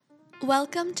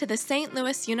Welcome to the St.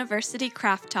 Louis University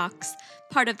Craft Talks,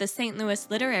 part of the St. Louis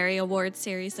Literary Award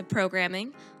series of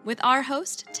programming, with our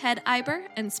host, Ted Eiber,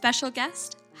 and special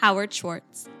guest, Howard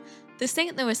Schwartz. The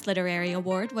St. Louis Literary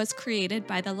Award was created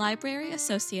by the Library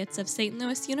Associates of St.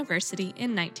 Louis University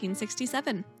in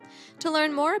 1967. To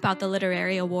learn more about the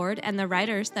Literary Award and the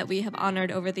writers that we have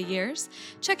honored over the years,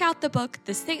 check out the book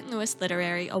The St. Louis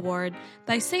Literary Award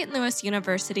by St. Louis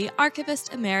University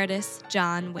Archivist Emeritus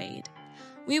John Wade.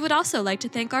 We would also like to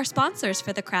thank our sponsors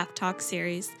for the Craft Talk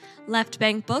series, Left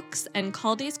Bank Books and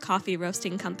Caldy's Coffee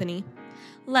Roasting Company.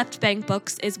 Left Bank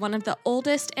Books is one of the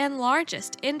oldest and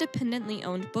largest independently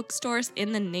owned bookstores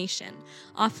in the nation,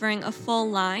 offering a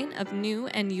full line of new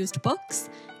and used books,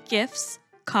 gifts,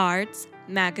 cards,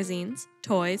 magazines,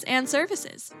 toys, and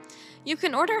services. You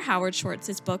can order Howard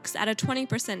Schwartz's books at a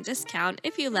 20% discount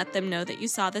if you let them know that you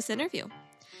saw this interview.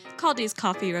 Caldy's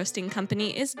Coffee Roasting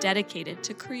Company is dedicated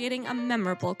to creating a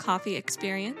memorable coffee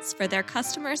experience for their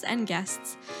customers and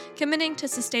guests, committing to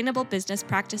sustainable business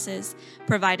practices,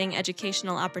 providing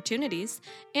educational opportunities,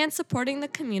 and supporting the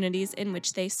communities in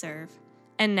which they serve.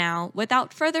 And now,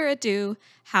 without further ado,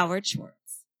 Howard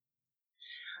Schwartz.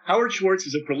 Howard Schwartz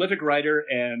is a prolific writer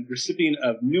and recipient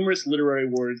of numerous literary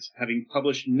awards, having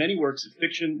published many works of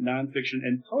fiction, nonfiction,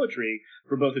 and poetry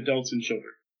for both adults and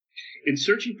children. In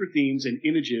searching for themes and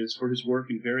images for his work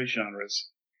in various genres,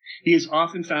 he has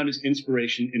often found his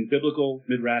inspiration in biblical,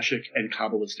 midrashic, and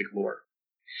Kabbalistic lore.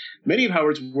 Many of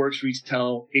Howard's works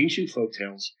retell ancient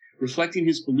folktales, reflecting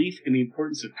his belief in the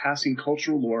importance of passing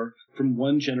cultural lore from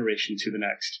one generation to the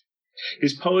next.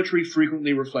 His poetry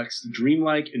frequently reflects the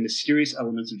dreamlike and mysterious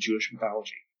elements of Jewish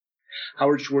mythology.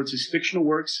 Howard Schwartz's fictional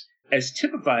works, as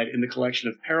typified in the collection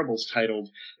of parables titled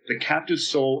The Captive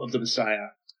Soul of the Messiah,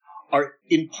 are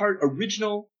in part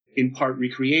original, in part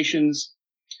recreations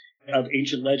of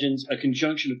ancient legends, a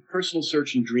conjunction of personal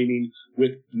search and dreaming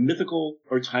with mythical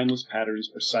or timeless patterns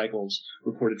or cycles,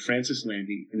 reported Francis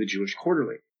Landy in the Jewish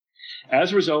Quarterly.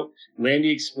 As a result, Landy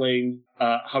explained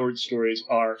Howard's stories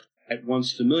are at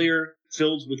once familiar,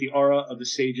 filled with the aura of the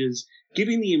sages,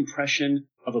 giving the impression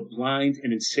of a blind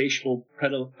and insatiable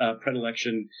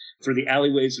predilection for the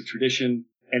alleyways of tradition,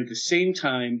 and at the same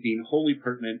time being wholly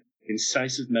pertinent,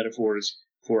 incisive metaphors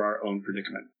for our own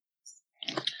predicament.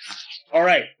 All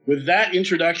right, with that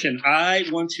introduction, I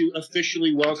want to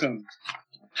officially welcome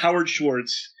Howard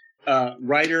Schwartz,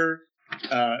 writer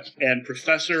and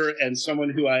professor, and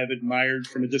someone who I have admired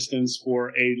from a distance for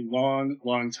a long,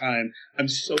 long time. I'm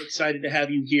so excited to have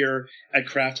you here at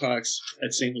Craft Talks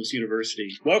at St. Louis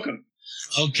University. Welcome.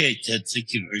 Okay, Ted,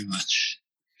 thank you very much.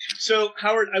 So,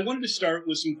 Howard, I wanted to start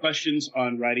with some questions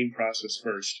on writing process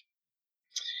first.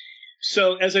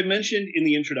 So, as I mentioned in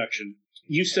the introduction,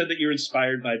 you said that you're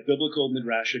inspired by biblical,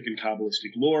 midrashic, and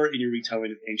Kabbalistic lore in your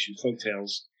retelling of ancient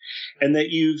folktales, and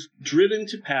that you're driven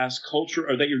to pass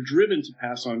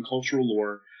on cultural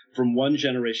lore from one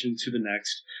generation to the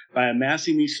next by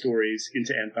amassing these stories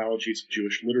into anthologies of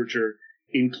Jewish literature,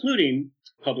 including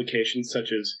publications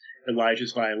such as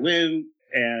Elijah's Violin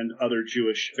and other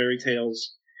Jewish fairy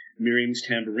tales, Miriam's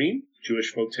Tambourine,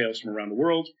 Jewish folktales from around the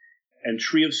world, and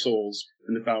Tree of Souls,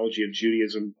 the mythology of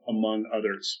Judaism, among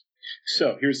others.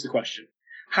 So here's the question.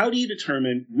 How do you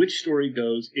determine which story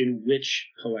goes in which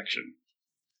collection?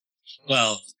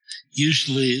 Well,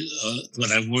 usually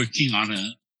when I'm working on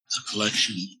a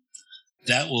collection,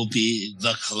 that will be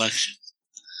the collection.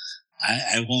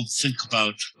 I won't think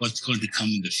about what's going to come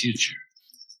in the future.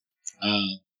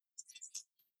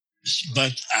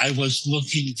 But I was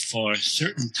looking for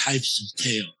certain types of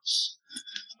tales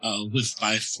with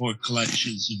my 4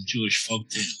 collections of Jewish folk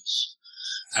tales.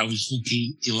 I was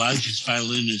looking, Elijah's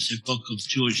Violin is a book of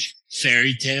Jewish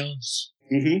fairy tales.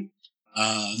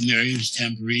 Mm-hmm. Miriam's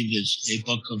Tambourine is a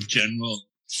book of general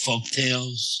folk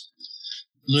tales.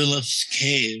 Lilith's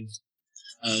Cave,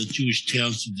 Jewish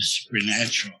tales of the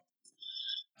supernatural,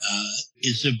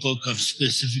 is a book of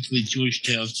specifically Jewish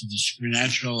tales of the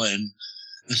supernatural and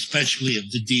especially of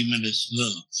the demoness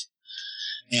Lilith.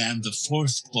 And the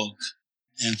 4th book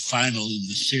and final in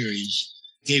the series,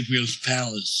 Gabriel's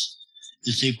Palace,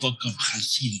 is a book of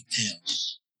Hasidic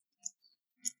tales.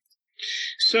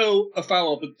 So a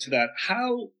follow-up to that,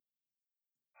 how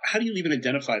do you even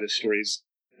identify the stories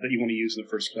that you want to use in the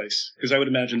first place? Because I would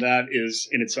imagine that is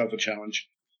in itself a challenge.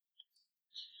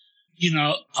 You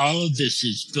know, all of this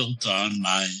is built on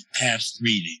my past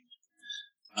reading.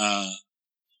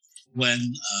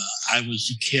 When I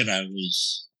was a kid, I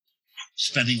was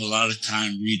spending a lot of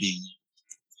time reading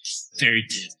fairy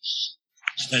tales,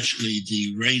 especially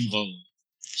the Rainbow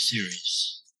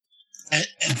series.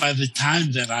 And by the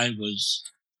time that I was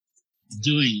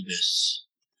doing this,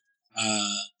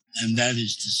 and that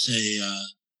is to say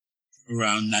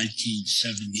around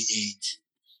 1978.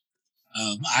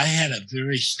 I had a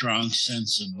very strong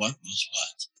sense of what was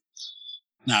what.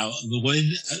 Now, the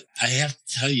way I have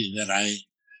to tell you that I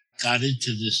got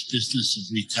into this business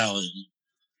of retelling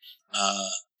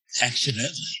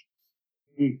accidentally.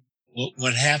 Mm.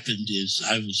 What happened is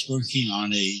I was working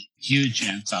on a huge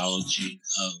anthology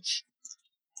of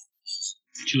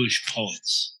Jewish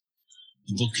poets.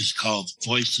 The book is called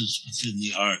Voices Within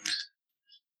the Ark,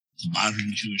 the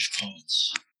Modern Jewish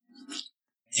Poets.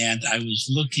 And I was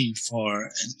looking for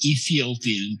an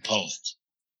Ethiopian poet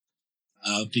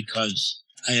because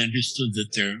I understood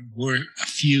that there were a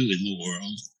few in the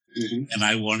world, mm-hmm. and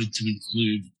I wanted to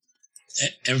include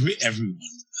everyone,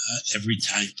 every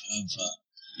type of.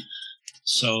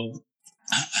 So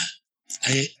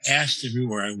I asked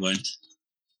everywhere I went,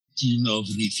 "Do you know of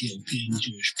an Ethiopian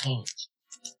Jewish poet?"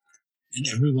 And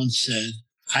everyone said,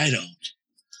 "I don't."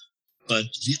 But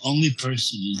the only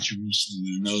person in Jerusalem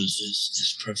who knows this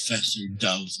is Professor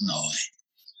Dov Noy.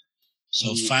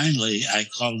 So finally, I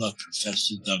called up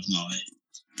Professor Dov Noy,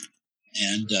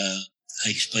 and I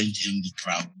explained to him the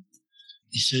problem.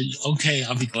 He said, "Okay,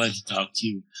 I'll be glad to talk to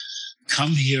you.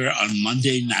 Come here on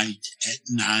Monday night at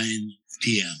 9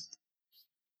 p.m.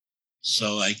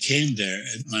 So I came there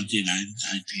at Monday night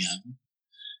at 9 p.m.,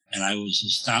 and I was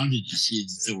astounded to see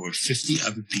that there were 50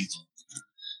 other people,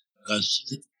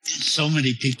 because so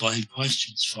many people had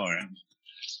questions for him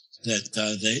that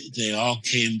they all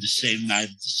came the same night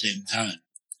at the same time.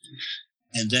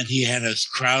 And then he had us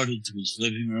crowd into his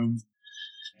living room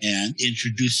and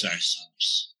introduce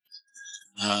ourselves.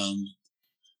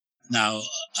 Now,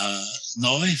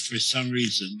 Noy, for some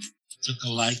reason, took a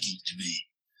liking to me.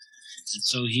 And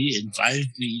so he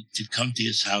invited me to come to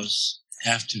his house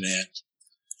after that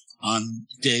on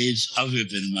days other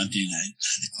than Monday night,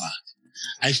 9 o'clock.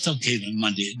 I still came on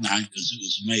Monday at 9 because it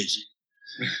was amazing.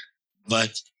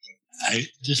 But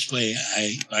this way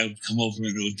I would come over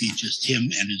and it would be just him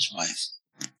and his wife.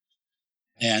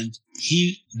 And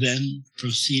he then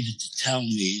proceeded to tell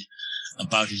me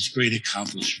about his great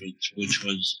accomplishment, which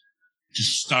was to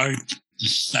start the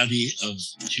study of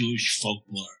Jewish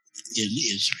folklore in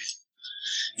Israel.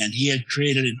 And he had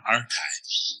created an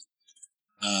archives,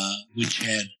 which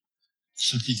had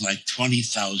something like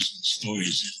 20,000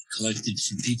 stories that collected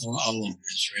from people all over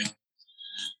Israel.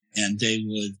 And they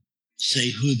would say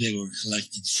who they were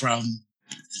collected from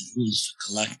and who's the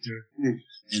collector.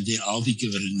 And they'd all be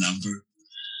given a number.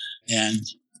 And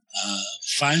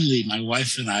finally, my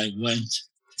wife and I went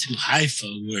to Haifa,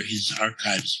 where his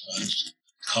archives was,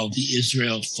 called the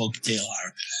Israel Folktale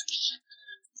Archives.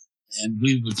 And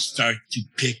we would start to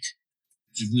pick,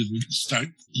 and we would start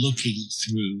looking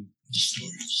through the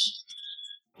stories.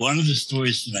 One of the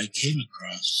stories that I came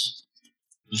across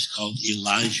was called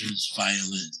Elijah's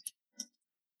Violin.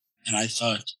 And I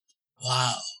thought,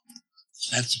 wow,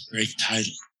 that's a great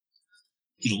title.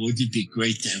 You know, wouldn't it be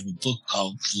great to have a book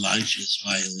called Elijah's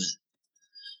Violin?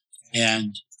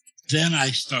 And then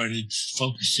I started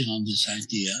focusing on this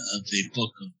idea of a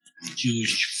book of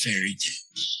Jewish fairy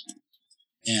tales.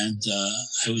 And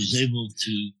I was able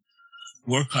to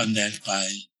work on that by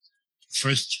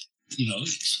first,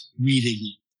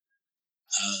 reading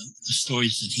the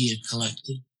stories that he had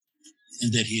collected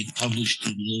and that he had published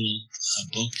in little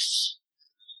books.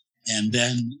 And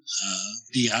then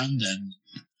beyond them,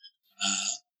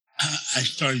 I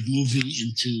started moving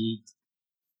into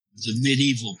the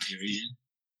medieval period,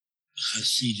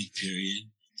 Hasidic period,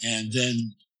 and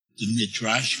then the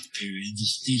Midrashic period.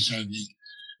 These are the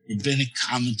rabbinic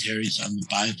commentaries on the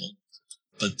Bible,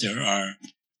 but there are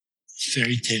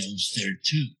fairy tales there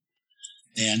too.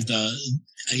 And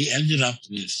I ended up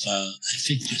with, I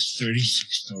think, just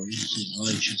 36 stories in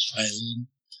Elijah's Violin.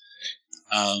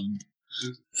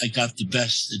 I got the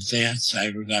best advance I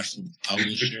ever got from the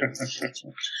publisher.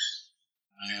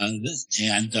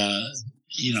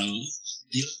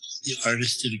 The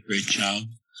artist did a great job.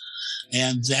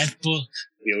 And that book...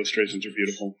 The illustrations are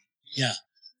beautiful. Yeah,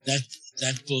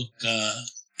 that book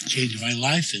changed my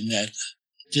life in that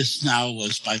this now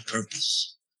was my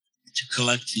purpose, to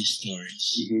collect these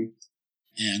stories. Mm-hmm.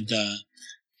 And,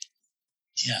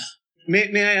 yeah.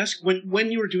 May I ask,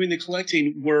 when you were doing the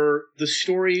collecting, were the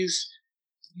stories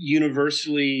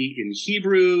universally in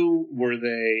Hebrew? Were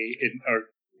they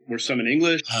were some in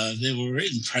English? They were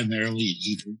written primarily in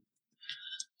Hebrew,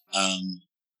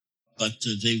 but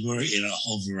they were in a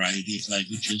whole variety of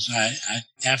languages. I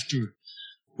after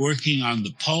working on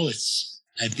the poets,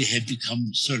 I had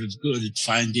become sort of good at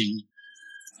finding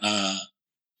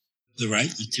the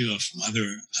right material from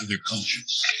other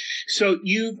cultures. So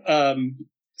you've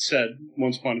said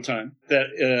once upon a time that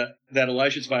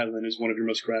Elijah's Violin is one of your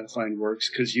most gratifying works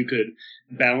because you could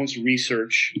balance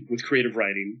research with creative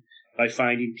writing by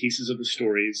finding pieces of the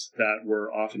stories that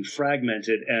were often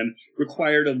fragmented and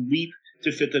required a leap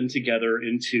to fit them together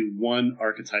into one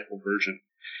archetypal version.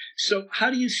 So how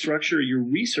do you structure your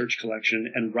research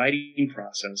collection and writing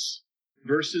process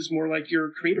versus more like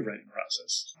your creative writing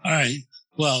process? All right.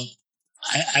 Well,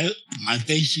 my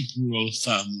basic rule of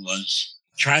thumb was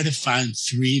try to find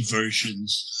 3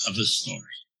 versions of a story.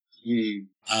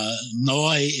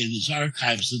 Noy, in his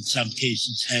archives, in some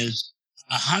cases, has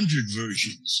 100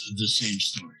 versions of the same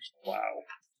story. Wow.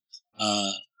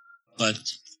 But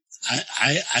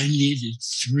I needed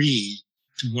 3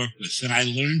 to work with. And I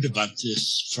learned about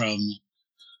this from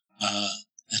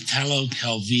Italo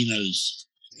Calvino's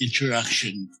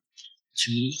introduction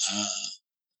to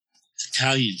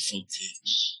Italian folk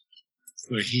tales,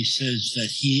 where he says that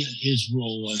his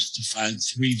role was to find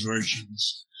 3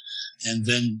 versions and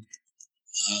then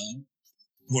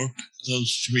work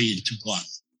those 3 into one.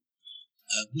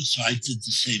 So I did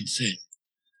the same thing.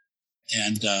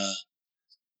 And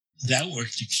that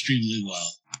worked extremely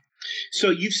well. So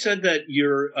you've said that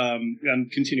I'm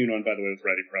continuing on, by the way, with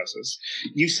writing process.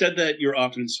 You said that you're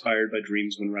often inspired by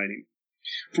dreams when writing.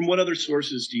 From what other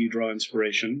sources do you draw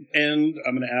inspiration? And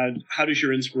I'm going to add, how does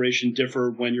your inspiration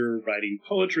differ when you're writing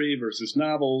poetry versus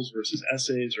novels versus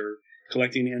essays or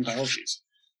collecting anthologies?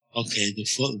 Okay, the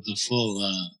full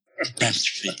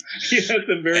catastrophe. Yeah, that's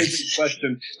a very big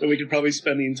question that we could probably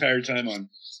spend the entire time on.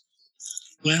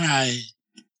 When I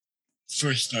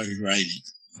first started writing,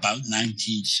 about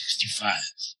 1965, I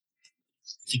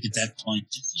think at that point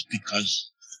it was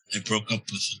because I broke up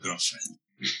with a girlfriend.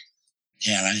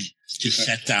 And I just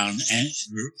sat down and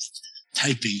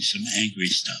typing some angry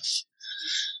stuff.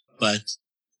 But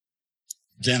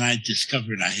then I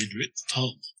discovered I had written a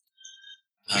poem.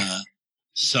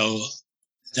 So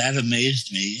that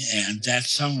amazed me. And that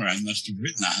summer I must have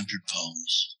written 100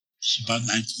 poems. It's about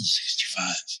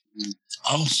 1965.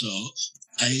 Also,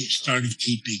 I started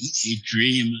keeping a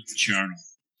dream journal.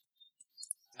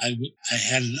 I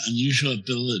had an unusual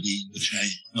ability, which I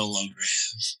no longer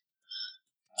have,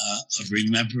 of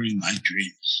remembering my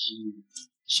dreams.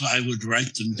 So I would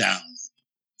write them down.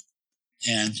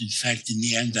 And in fact, in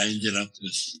the end, I ended up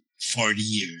with 40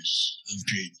 years of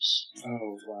dreams.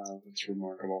 Oh, wow. That's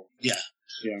remarkable. Yeah.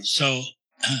 Yeah. So,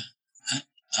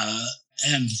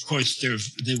 and of course,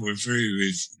 they were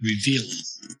very revealing.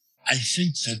 I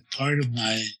think that part of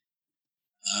my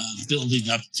building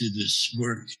up to this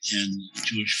work in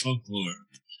Jewish folklore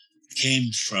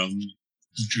came from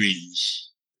the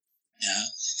dreams.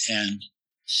 And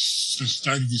so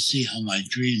started to see how my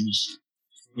dreams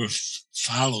were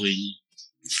following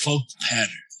folk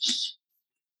patterns.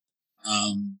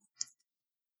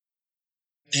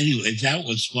 Anyway, that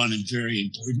was one very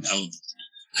important element.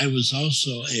 I was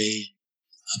also a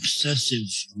obsessive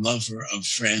lover of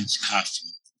Franz Kafka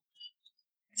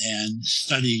and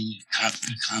studying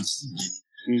Kafka constantly,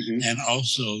 and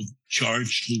also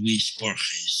George Luis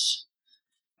Borges.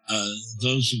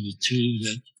 Those are the 2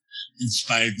 that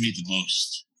inspired me the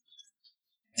most.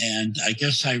 And I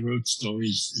guess I wrote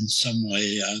stories in some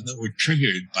way that were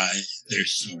triggered by their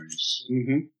stories.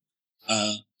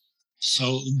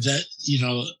 So that,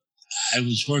 I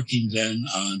was working then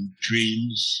on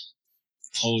dreams,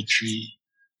 poetry,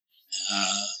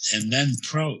 and then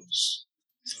prose.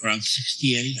 Around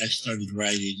 68, I started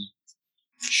writing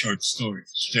short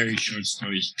stories, very short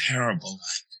stories,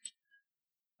 parable-like.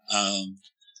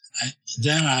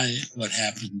 What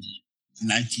happened in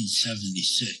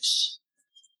 1976,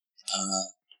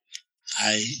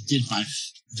 I did my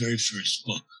very first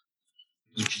book,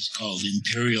 which is called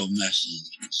Imperial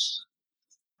Messages,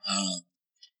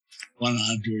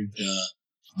 100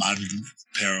 modern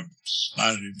parables,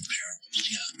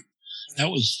 yeah. That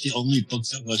was the only book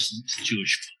that wasn't a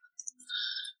Jewish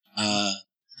book.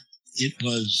 It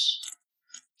was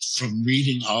from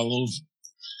reading all over,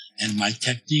 and my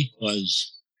technique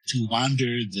was to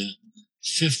wander the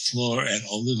 5th floor at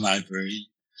Olin Library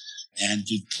and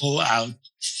to pull out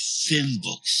thin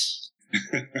books.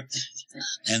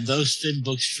 And those thin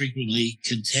books frequently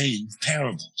contained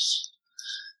parables.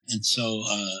 And so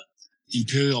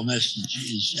Imperial Message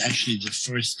is actually the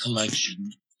first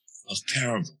collection of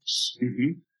parables.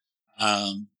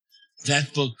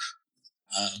 That book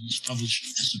was published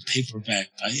as a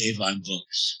paperback by Avon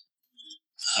Books.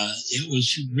 It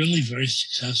was really very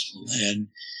successful, and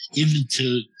even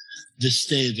to this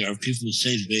day, there are people who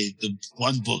say to me, the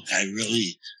one book I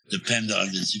really depend on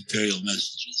is Imperial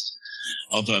Messages,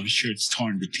 although I'm sure it's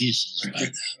torn to pieces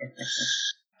by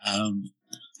now.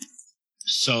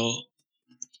 So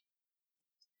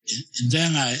and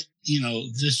then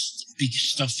this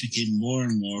stuff became more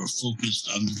and more focused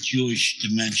on the Jewish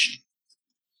dimension.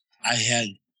 I had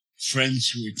friends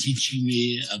who were teaching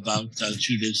me about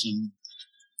Judaism.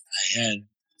 I had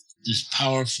this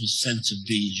powerful sense of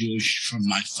being Jewish from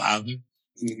my father.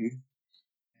 Mm-hmm.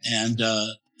 And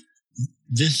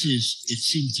it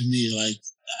seemed to me like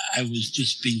I was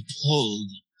just being pulled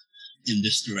in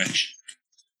this direction.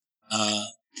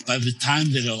 By the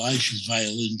time that Elijah's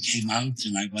Violin came out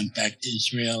and I went back to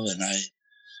Israel and I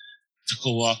took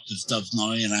a walk with Dov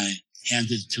Noy and I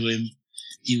handed it to him,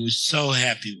 he was so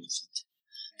happy with it.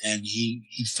 And he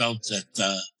felt that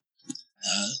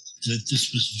that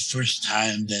this was the first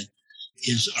time that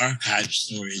his archive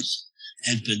stories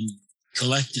had been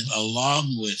collected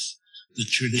along with the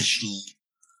traditional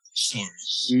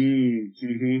stories.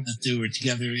 Mm-hmm. That they were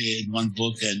together in one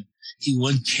book, and he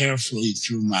went carefully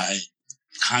through my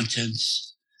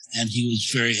contents, and he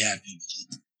was very happy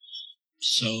with it.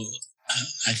 So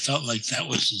I felt like that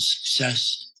was a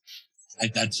success. I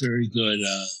got very good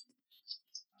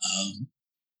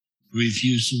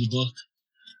reviews of the book.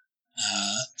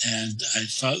 And I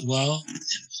thought, well,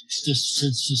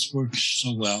 since this works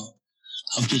so well,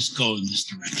 I'll just go in this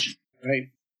direction.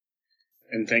 Right.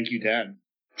 And thank you, Dad.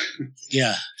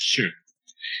 Yeah, sure.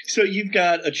 So you've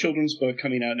got a children's book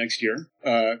coming out next year,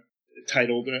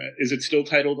 titled, is it still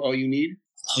titled All You Need?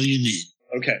 All You Need.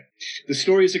 Okay. The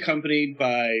story is accompanied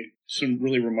by some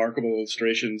really remarkable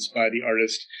illustrations by the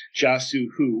artist Jasu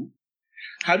Hu.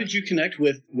 How did you connect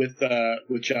with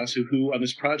Jasu Hu on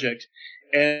this project?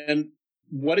 And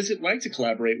what is it like to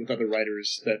collaborate with other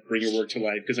writers that bring your work to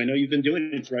life? Because I know you've been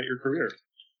doing it throughout your career.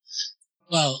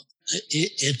 Well,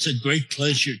 it's a great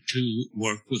pleasure to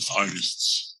work with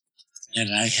artists,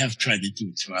 and I have tried to do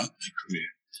it throughout my career.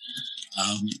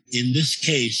 In this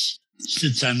case,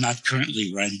 since I'm not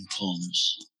currently writing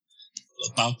poems,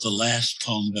 about the last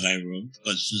poem that I wrote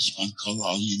was this one called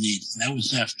All You Need. And that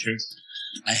was after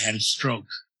I had a stroke.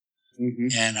 Mm-hmm.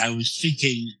 And I was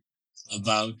thinking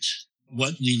about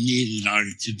what we need in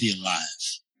order to be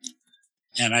alive.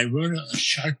 And I wrote a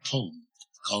short poem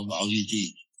called All You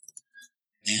Need.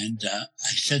 And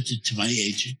I sent it to my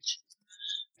agent,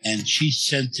 and she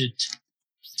sent it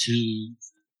to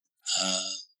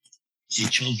a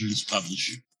children's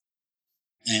publisher.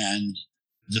 And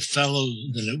the fellow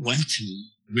that it went to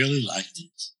really liked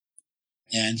it.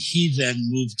 And he then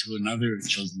moved to another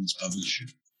children's publisher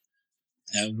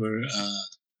that were,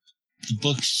 the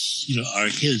books, are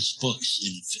his books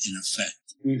in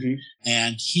effect. Mm-hmm.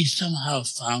 And he somehow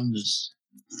found this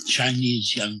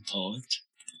Chinese young poet,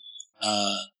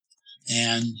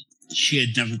 and she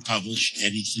had never published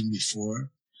anything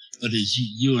before, but as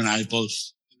you and I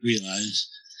both realized,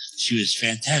 she was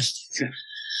fantastic.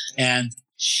 And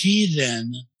she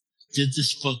then did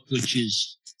this book, which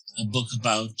is a book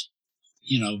about,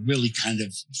 really kind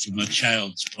of from a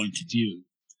child's point of view,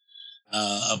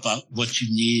 about what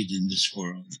you need in this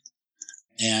world.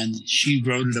 And she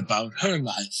wrote it about her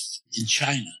life in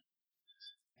China.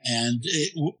 And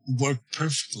it worked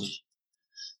perfectly.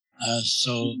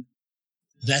 So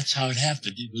that's how it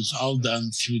happened. It was all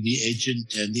done through the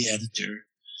agent and the editor.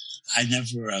 I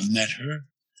never met her.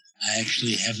 I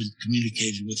actually haven't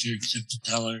communicated with her except to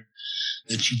tell her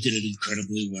that she did an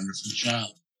incredibly wonderful job.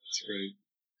 That's great.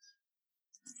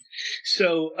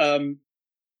 So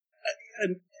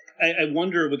I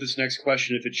wonder with this next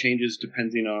question if it changes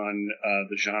depending on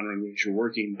the genre in which you're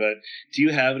working, but do you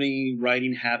have any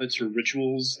writing habits or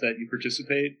rituals that you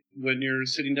participate when you're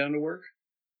sitting down to work?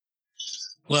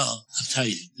 Well, I'll tell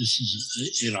you, this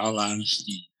is, in all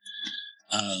honesty,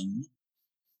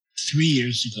 3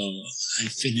 years ago, I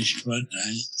finished what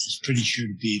is pretty sure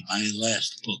to be my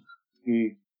last book.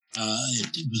 Mm.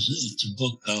 It's a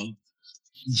book of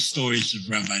the stories of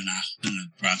Rabbi Nachman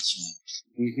of Bratslav,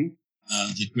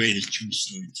 the greatest Jewish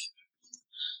storyteller.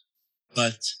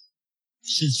 But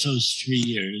since those 3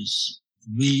 years,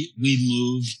 we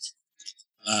moved,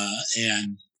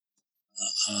 and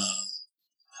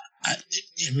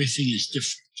everything is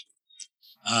different.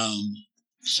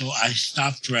 So I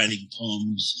stopped writing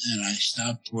poems and I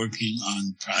stopped working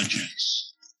on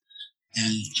projects.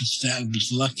 And I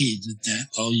was lucky that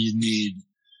All You Need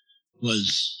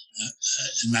was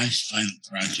a nice final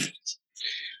project.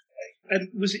 And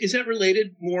is that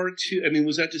related more to,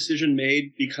 was that decision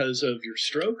made because of your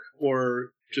stroke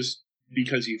or just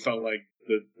because you felt like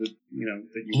that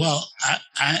you... Well,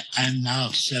 I'm now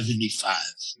 75.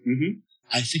 Mm-hmm.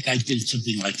 I think I did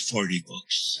something like 40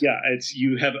 books. Yeah,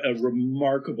 you have a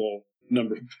remarkable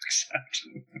number of books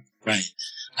out. Right.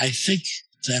 I think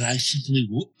that I simply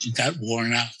got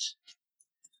worn out.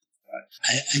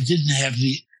 I didn't have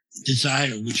the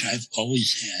desire, which I've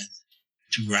always had,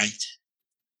 to write.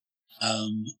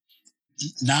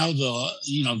 Now, though,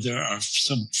 there are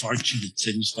some fortunate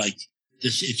things like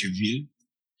this interview.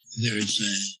 There's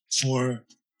 4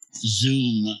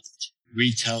 Zoom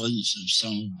retellings of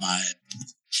some of my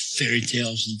fairy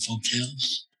tales and folk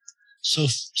tales. So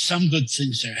some good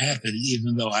things are happening,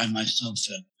 even though I myself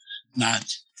am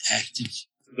not active.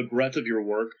 The breadth of your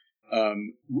work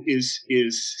is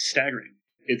staggering.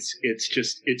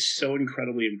 It's so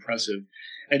incredibly impressive,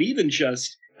 and even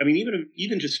just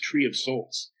Tree of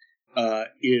Souls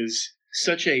is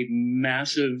such a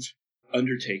massive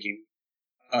undertaking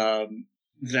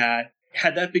that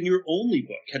had that been your only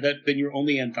book, had that been your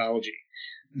only anthology,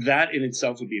 that in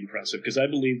itself would be impressive, because I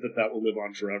believe that will live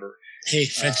on forever. Hey,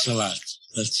 thanks a lot.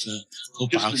 Let's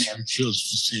hope Oxford feels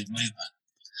the same way about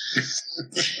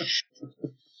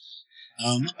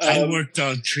it. I worked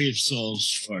on Tree of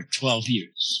Souls for 12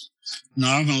 years.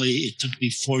 Normally, it took me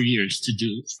 4 years to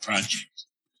do a project.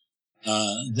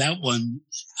 That one,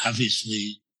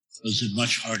 obviously, was a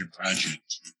much harder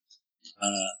project.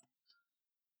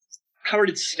 Howard,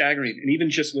 it's staggering. And even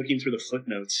just looking through the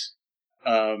footnotes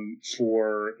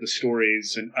for the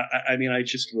stories, and I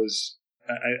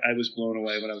was blown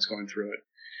away when I was going through it.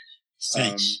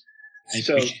 Thanks.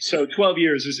 So 12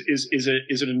 years is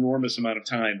an enormous amount of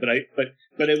time, but I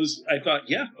thought,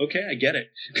 yeah, okay, I get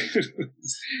it.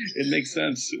 It makes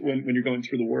sense when you're going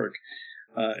through the work.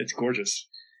 It's gorgeous.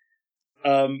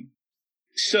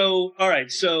 So, all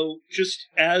right. So just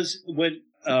as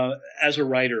a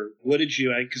writer, what did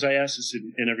you, because I ask this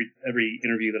in every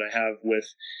interview that I have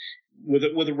with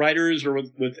writers or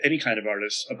with any kind of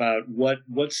artists, about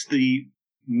what's the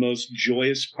most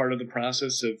joyous part of the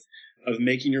process of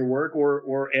making your work, or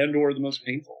the most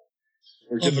painful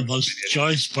or difficult? The most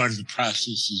joyous part of the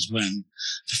process is when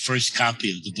the first copy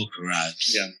of the book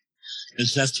arrives. Yeah.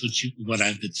 Because that's what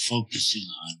I've been focusing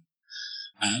on.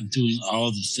 I'm doing all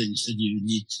the things that you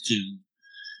need to do.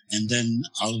 And then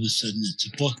all of a sudden it's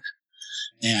a book.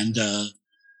 And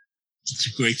it's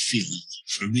a great feeling.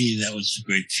 For me, that was a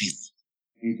great feeling.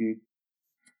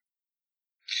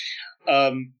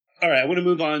 Mm-hmm. All right, I want to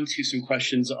move on to some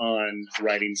questions on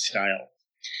writing style.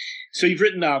 So you've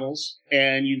written novels,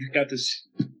 and you've got this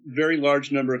very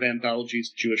large number of anthologies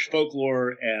of Jewish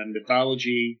folklore and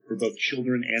mythology for both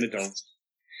children and adults.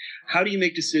 How do you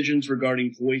make decisions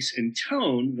regarding voice and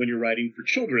tone when you're writing for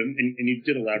children? And you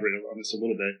did elaborate on this a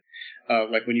little bit,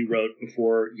 like when you wrote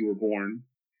Before You Were Born,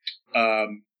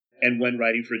 and when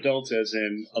writing for adults, as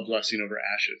in A Blessing Over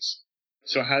Ashes.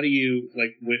 So how do you,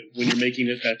 when you're making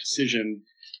that decision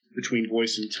between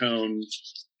voice and tone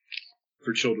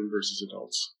for children versus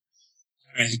adults?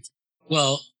 Right.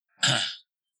 Well,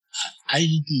 I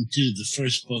didn't do the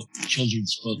first book,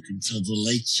 children's book, until the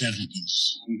late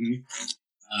 70s. Mm-hmm.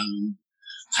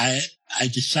 I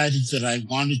decided that I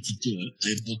wanted to do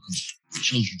a book of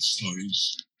children's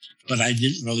stories, but I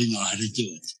didn't really know how to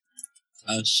do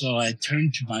it. So I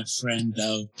turned to my friend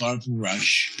Barbara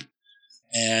Rush,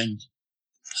 and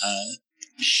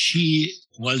she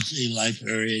was a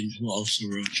librarian who also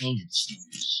wrote children's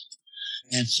stories.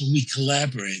 And so we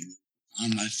collaborated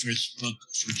on my first book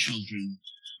for children,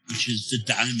 which is The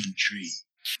Diamond Tree.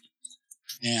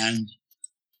 And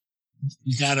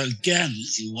we got, again,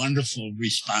 a wonderful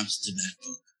response to that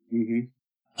book.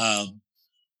 Mm-hmm.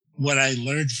 What I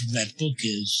learned from that book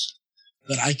is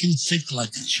that I can think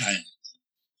like a child.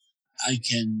 I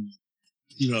can,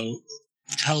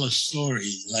 tell a story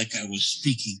like I was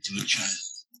speaking to a child.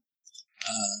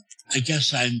 I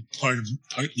guess I'm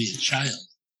partly a child,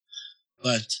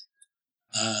 but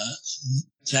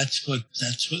that's what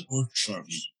worked for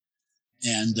me.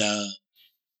 And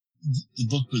the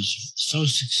book was so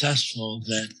successful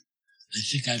that I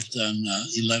think I've done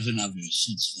 11 others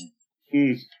since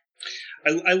then.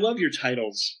 I love your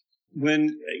titles.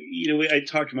 When I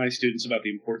talk to my students about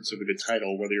the importance of a good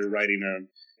title, whether you're writing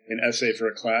an essay for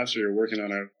a class or you're working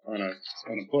on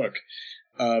a book.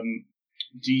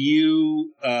 Do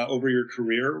you, over your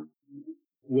career,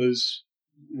 were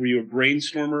you a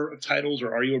brainstormer of titles,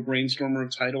 or are you a brainstormer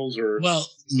of titles? Or well,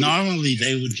 normally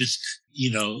they would just,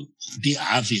 be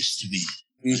obvious to me,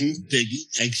 mm-hmm. like a big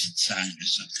exit sign or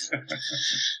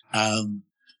something.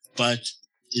 But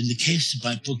in the case of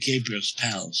my book, Gabriel's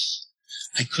Palace,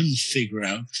 I couldn't figure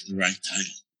out the right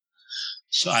title.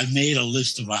 So I made a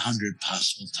list of 100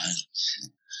 possible titles.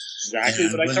 Exactly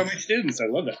what I tell my students. I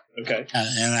love that. Okay.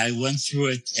 And I went through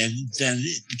it, and then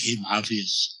it became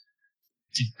obvious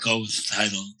to go with the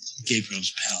title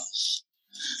Gabriel's Palace.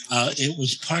 It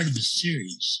was part of a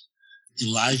series: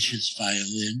 Elijah's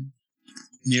Violin,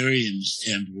 Miriam's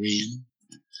Tambourine,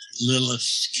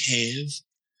 Lilith's Cave,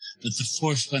 but the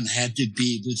fourth one had to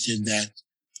be within that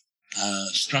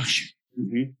structure.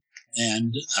 Mm-hmm.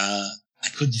 And I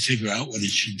couldn't figure out what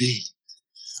it should be.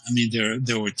 I mean,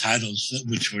 there were titles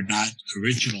which were not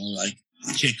original, like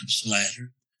Jacob's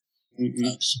Ladder,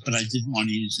 but I didn't want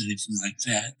to use anything like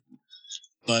that.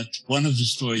 But one of the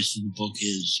stories in the book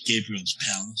is Gabriel's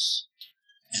Palace.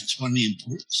 It's one of the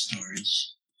important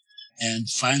stories. And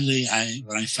finally,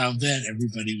 when I found that,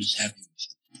 everybody was happy with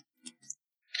it.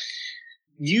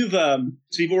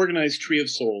 You've organized Tree of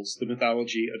Souls, the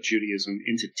mythology of Judaism,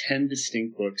 into 10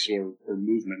 distinct books or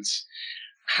movements.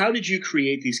 How did you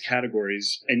create these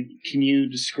categories? And can you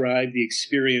describe the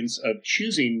experience of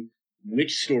choosing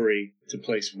which story to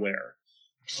place where?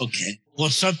 Okay. Well,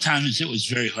 sometimes it was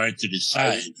very hard to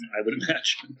decide. I would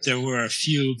imagine. There were a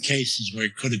few cases where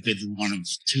it could have been one of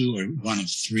two or one of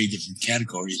three different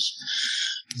categories.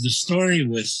 The story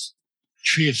with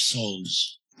Tree of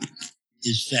Souls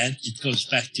is that it goes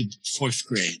back to fourth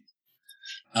grade.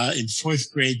 In fourth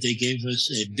grade, they gave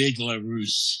us a big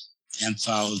Larousse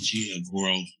anthology of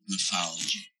world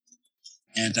mythology.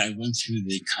 And I went through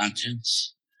the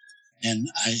contents, and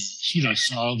I,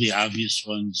 saw all the obvious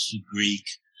ones, the Greek,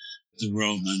 the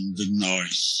Roman, the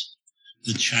Norse,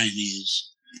 the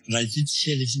Chinese, but I didn't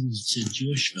see anything that said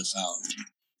Jewish mythology.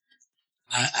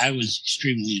 I was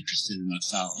extremely interested in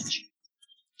mythology.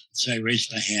 So I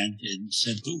raised my hand and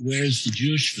said, but where's the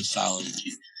Jewish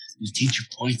mythology? And the teacher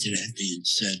pointed at me and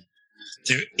said,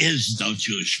 there is no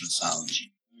Jewish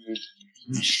mythology.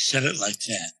 And she said it like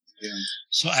that. Yeah.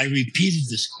 So I repeated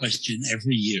this question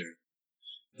every year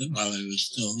while I was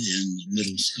still in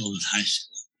middle school and high school.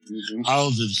 Mm-hmm. All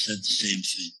of them said the same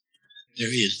thing.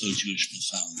 There is no Jewish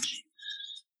mythology.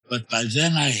 But by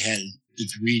then I had been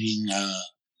reading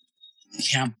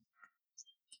Kemp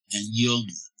and Jung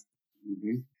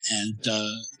and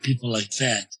people like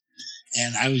that.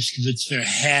 And I was convinced there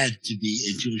had to be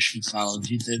a Jewish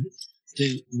mythology, that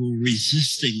they were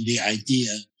resisting the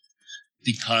idea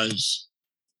because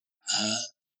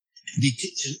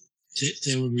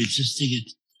they were resisting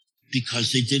it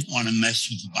because they didn't want to mess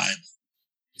with the Bible.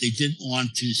 They didn't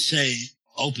want to say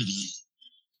openly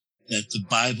that the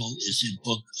Bible is a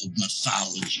book of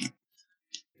mythology.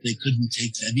 They couldn't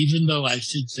take that, even though I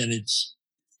think that it's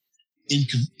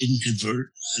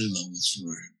inconvert. I don't know what's the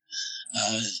word.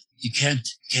 You can't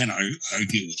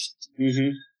argue with it.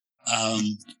 Mm-hmm.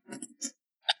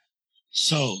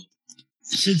 So,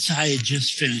 since I had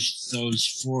just finished those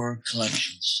 4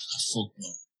 collections of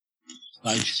folklore,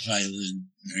 Elijah's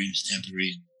Violin, Miriam's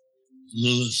Tambourine,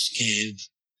 Lilith's Cave,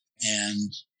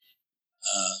 and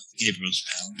Gabriel's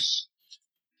Palace,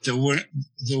 there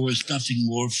was nothing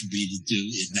more for me to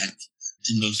do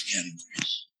in those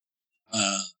categories.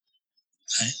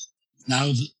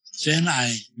 Then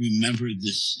I remembered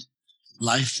this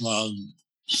lifelong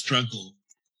struggle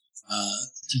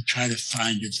to try to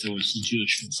find if there was a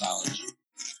Jewish mythology.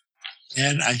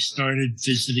 And I started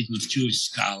visiting with Jewish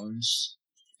scholars,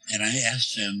 and I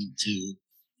asked them to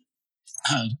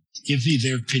give me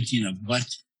their opinion of what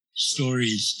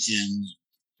stories in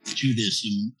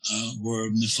Judaism were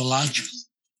mythological.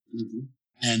 Mm-hmm.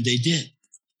 And they did.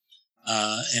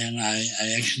 And I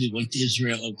actually went to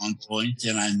Israel at one point,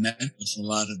 and I met with a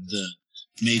lot of the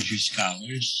major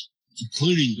scholars,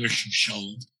 including Gershom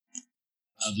Scholem,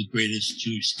 the greatest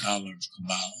Jewish scholar of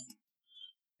Kabbalah.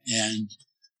 And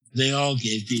they all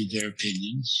gave me their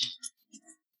opinions.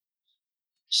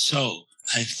 So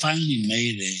I finally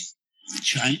made a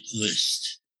giant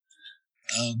list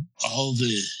of all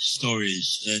the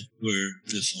stories that were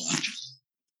mythological.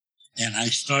 And I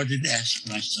started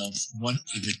asking myself, what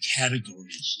are the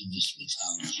categories of this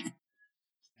mythology?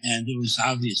 And it was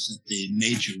obvious that the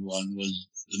major one was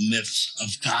the myths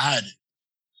of God,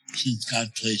 since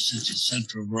God plays such a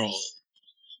central role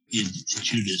in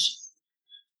Judaism.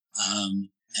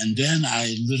 And then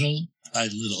I, little by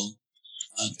little,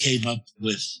 came up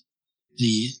with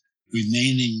the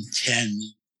remaining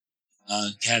 10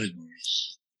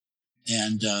 categories.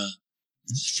 And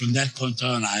from that point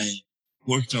on, I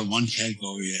worked on one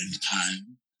category at a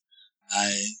time.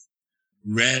 I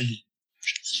read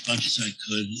as much as I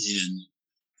could in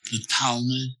the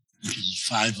Talmud, which is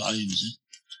 5 volumes,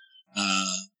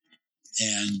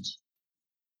 and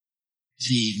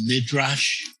the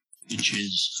Midrash, which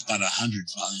is about 100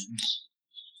 volumes.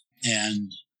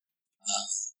 And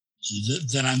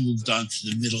then I moved on to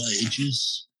the Middle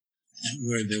Ages, and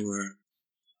where there were,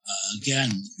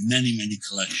 again, many, many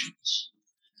collections.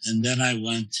 And then I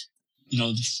went,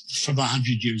 from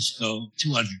 100 years ago,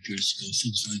 200 years ago,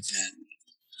 things like that.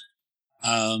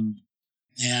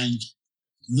 And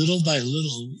little by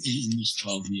little, in these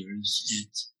 12 years,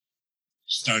 it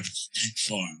started to take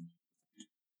form.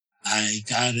 I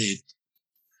got a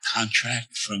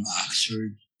contract from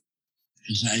Oxford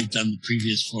because I had done the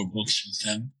previous 4 books with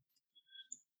them.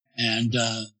 And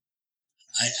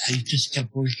I just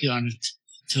kept working on it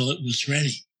till it was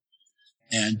ready.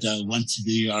 And went to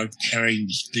New York carrying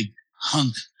this big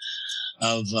hunk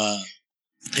of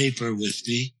paper with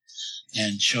me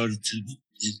and showed it to them.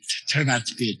 It turned out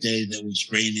to be a day that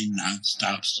was raining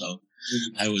nonstop, so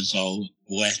I was all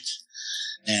wet.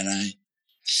 And I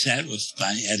sat with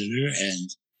my editor,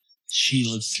 and she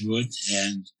looked through it,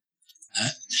 and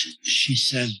she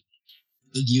said,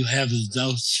 "You have the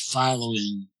notes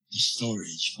following the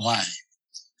stories. Why?"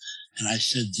 And I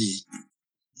said, "The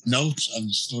notes on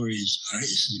the stories are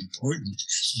as important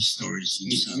as the stories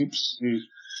themselves.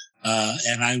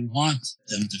 And I want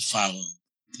them to follow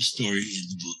the story in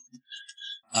the book."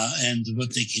 And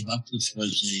what they came up with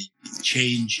was a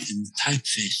change in the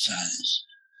typeface size.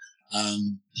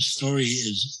 The story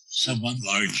is somewhat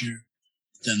larger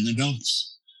than the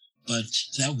notes, but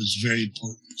that was very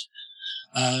important.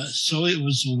 So it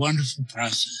was a wonderful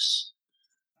process.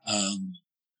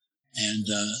 And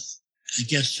I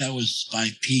guess that was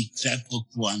my peak. That book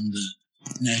won the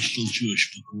National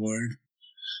Jewish Book Award.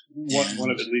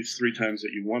 One of at least 3 times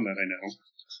that you won that, I know.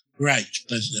 Right,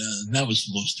 but that was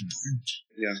the most important.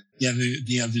 Yeah.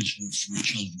 The others were for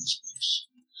children's books.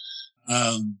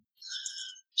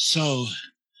 So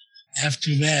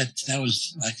after that, that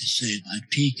was, like I say, my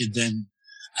peak, and then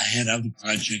I had other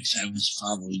projects I was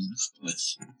following up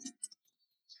with.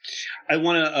 I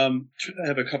want to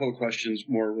have a couple of questions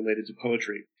more related to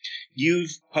poetry.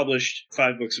 You've published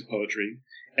 5 books of poetry,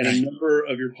 and Right. a number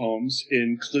of your poems,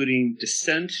 including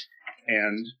Descent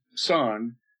and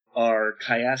Song, are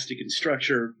chiastic in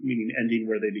structure, meaning ending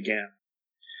where they began,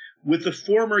 with the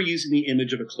former using the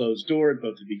image of a closed door at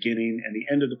both the beginning and the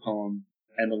end of the poem,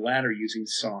 and the latter using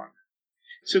song.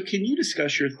 So can you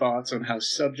discuss your thoughts on how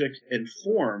subject and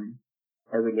form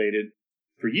are related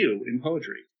for you in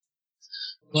poetry?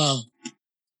 Well,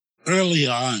 early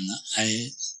on,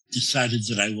 I decided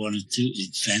that I wanted to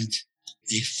invent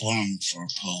a form for a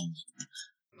poem,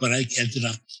 but I ended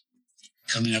up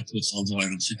coming up with, although I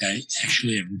don't think I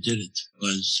actually ever did it,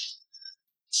 was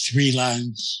 3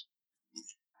 lines,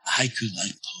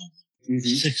 haiku-like poem,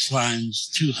 6 lines,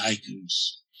 2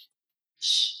 haikus,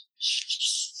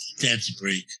 stanza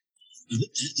break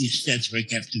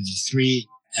after the 3,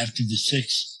 after the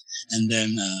 6, and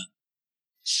then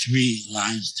 3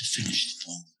 lines to finish the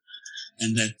poem.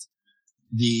 And that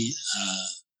the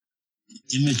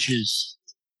images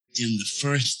in the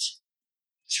first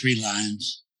 3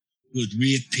 lines would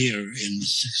reappear in the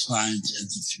 6 lines and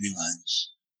the 3 lines.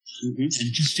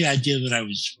 And just the idea that I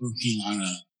was working on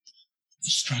a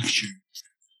structure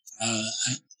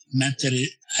meant that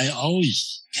I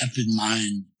always kept in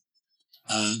mind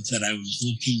that I was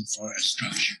looking for a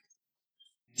structure.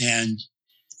 And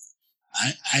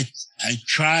I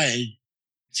tried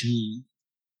to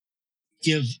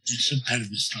give some kind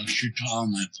of a structure to all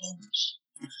my poems.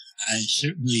 I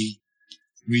certainly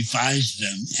revised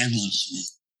them endlessly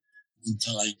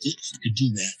until I could do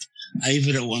that. I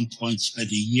even at one point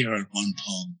spent a year on one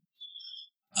poem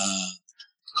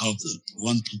called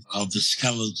The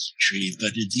Skeleton Tree, but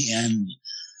at the end,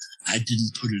 I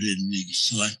didn't put it in the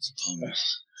selected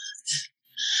poems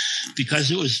because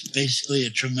it was basically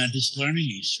a tremendous learning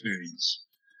experience.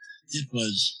 It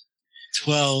was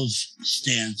 12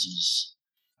 stanzas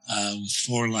with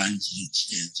 4 lines in each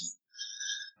stanza.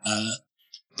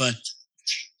 But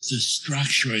the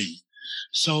structuring.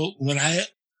 So what I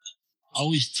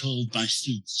always told my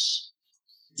students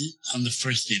on the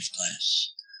first day of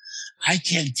class, I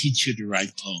can't teach you to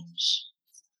write poems.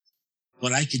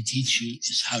 What I can teach you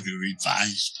is how to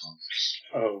revise poems.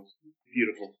 Oh,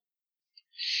 beautiful.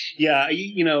 Yeah,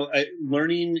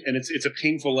 learning, and it's a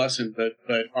painful lesson, but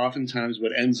oftentimes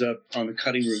what ends up on the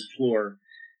cutting room floor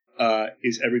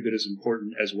is every bit as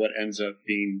important as what ends up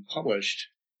being published,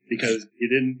 because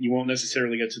you won't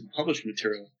necessarily get to the published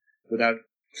material without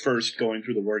first going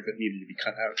through the work that needed to be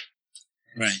cut out.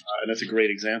 Right. And that's a great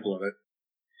example of it.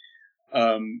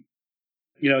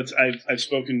 I've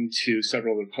spoken to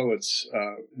several other poets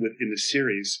in this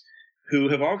series who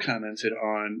have all commented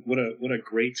on what a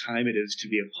great time it is to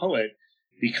be a poet,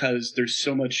 because there's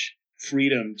so much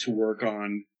freedom to work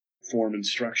on form and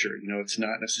structure. It's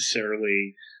not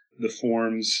necessarily the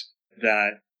forms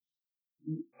that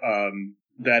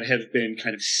have been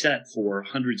kind of set for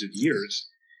hundreds of years.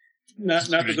 Not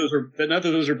that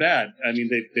those are bad. I mean,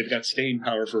 they've got staying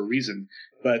power for a reason,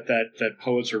 but that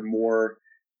poets are more,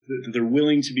 they're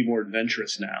willing to be more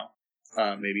adventurous now,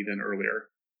 maybe than earlier,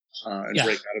 and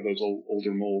break out of those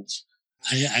older molds.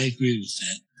 I agree with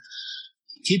that.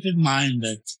 Keep in mind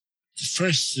that the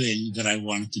first thing that I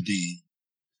wanted to be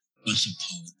was a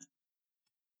poet.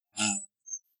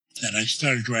 That I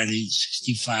started writing in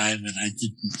 65 and I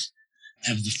didn't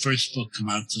have the first book come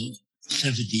out till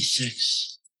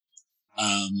 76.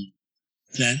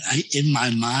 In my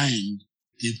mind,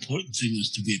 the important thing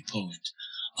was to be a poet.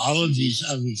 All of these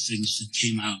other things that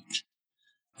came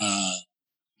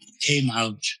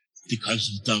out because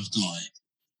of Dov Noy.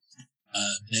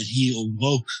 That he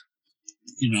awoke,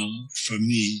 for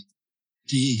me,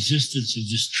 the existence of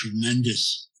these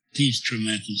tremendous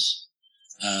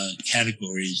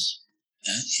categories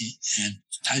and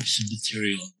types of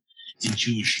material in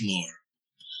Jewish lore.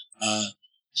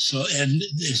 And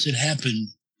as it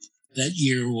happened, that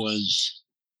year was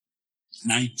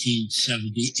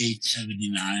 1978,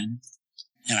 79.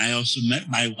 And I also met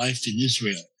my wife in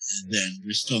Israel. And then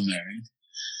we're still married.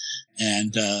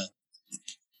 And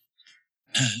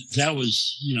that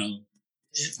was,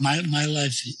 my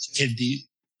life can be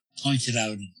pointed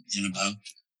out in about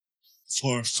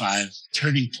 4 or 5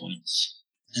 turning points.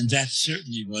 And that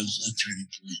certainly was a turning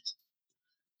point.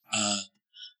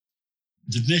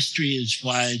 The mystery is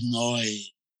why Noy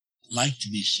liked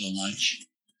me so much.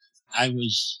 I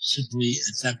was simply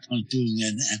at that point doing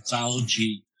an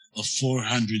anthology of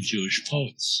 400 Jewish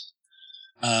poets.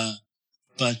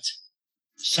 But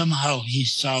somehow he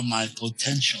saw my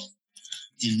potential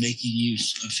in making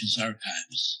use of his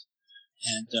archives.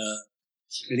 And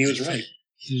he was right.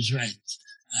 He was right.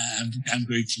 I'm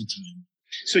grateful to him.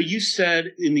 So you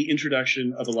said in the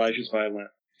introduction of Elijah's Violin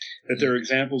that there are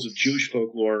examples of Jewish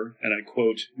folklore, and I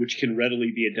quote, which can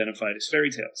readily be identified as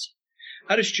fairy tales.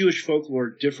 How does Jewish folklore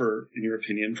differ, in your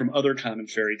opinion, from other common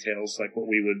fairy tales like what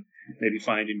we would maybe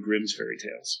find in Grimm's fairy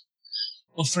tales?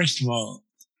 Well, first of all,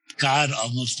 God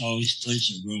almost always plays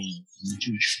a role in the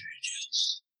Jewish fairy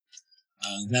tales.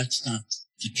 That's not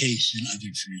the case in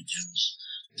other fairy tales.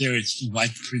 There it's the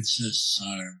White Princess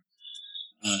or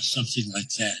something like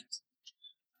that.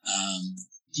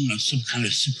 Some kind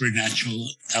of supernatural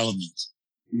element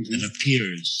that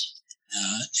appears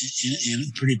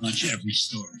in pretty much every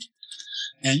story.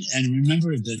 And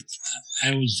remember that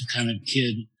I was the kind of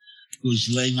kid who was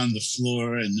laying on the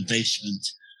floor in the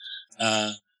basement,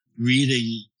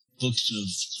 reading books of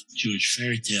Jewish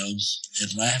fairy tales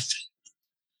and laughing.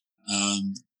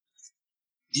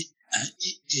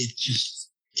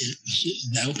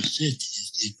 That was it.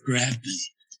 It grabbed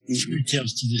me. Fairy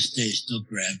tales to this day still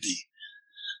grab me.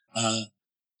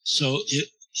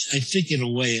 I think in a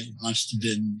way it must have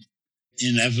been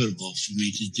inevitable for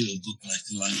me to do a book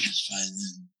like Elijah's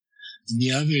Violin. And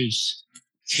the others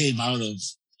came out of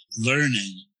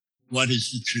learning what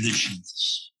is the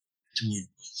traditions to work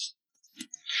with.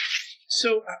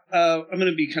 So I'm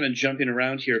going to be kind of jumping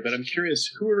around here, but I'm curious,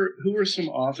 who are some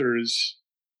authors,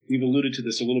 you've alluded to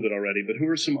this a little bit already, but who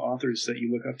are some authors that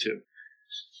you look up to?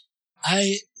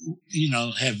 I,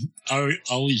 have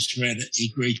always read a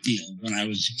great deal. When I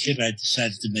was a kid, I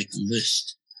decided to make a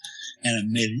list, and I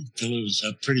made it till it was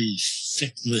a pretty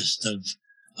thick list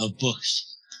of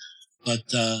books.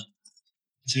 But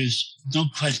there's no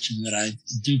question that I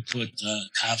do put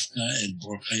Kafka and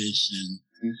Borges and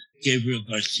Gabriel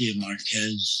Garcia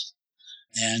Marquez.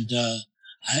 And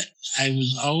I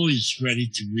was always ready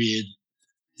to read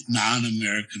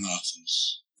non-American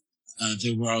authors.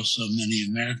 There were also many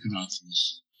American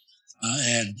authors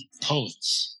and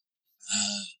poets,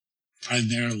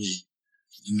 primarily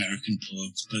American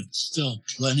poets, but still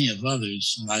plenty of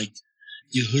others like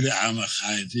Yehuda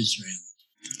Amichai of Israel,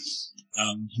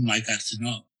 whom I got to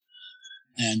know.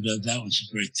 And that was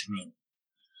a great thrill.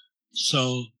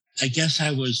 So I guess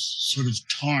I was sort of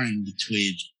torn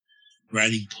between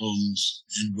writing poems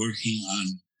and working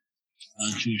on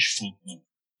Jewish folklore.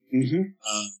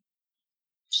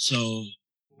 So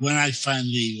when I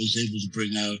finally was able to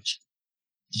bring out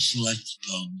the selected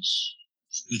poems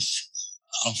with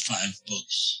all 5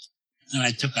 books, and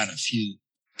I took out a few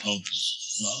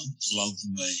poems along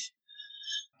the way,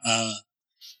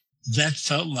 that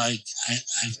felt like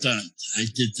I've done it. I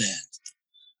did that.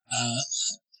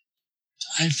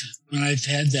 When I've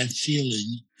had that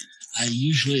feeling, I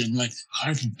usually am like a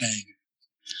carpetbagger.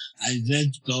 I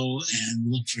then go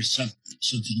and look for something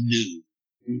new.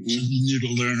 Something new to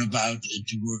learn about and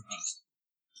to work on.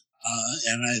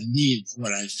 And I leave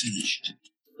what I finished.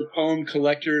 The poem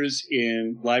Collectors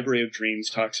in Library of Dreams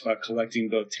talks about collecting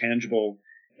both tangible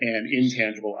and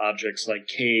intangible objects like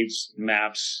caves,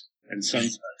 maps, and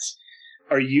sunsets.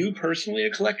 Are you personally a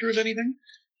collector of anything?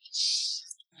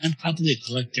 I'm probably a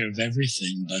collector of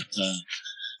everything, but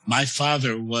my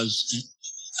father was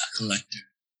a collector.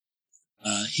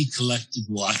 he collected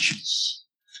watches,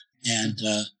 and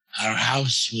our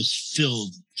house was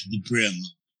filled to the brim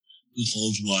with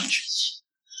old watches.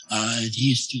 And he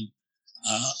used to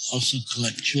also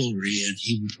collect jewelry, and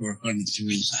he would work on it through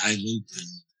his eye loop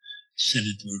and set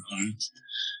it to work on it.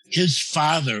 His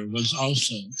father was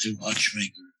also a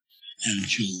watchmaker and a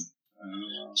jeweler.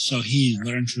 So he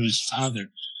learned from his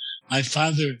father. My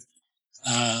father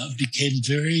became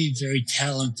very, very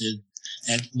talented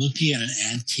at looking at an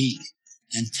antique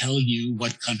and telling you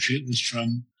what country it was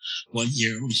from, what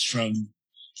year it was from,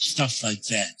 stuff like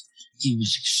that. He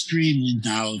was extremely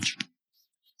knowledgeable.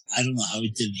 I don't know how he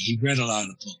did it. He read a lot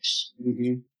of books.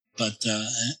 Mm-hmm. But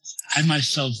I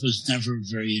myself was never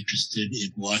very interested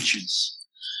in watches.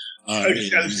 I was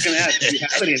just going to ask, do you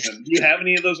have any of them? Do you have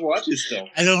any of those watches still?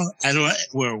 I don't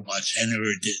wear a watch. I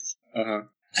never did. Uh-huh.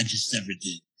 I just never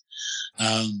did.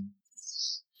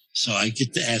 So I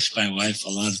get to ask my wife a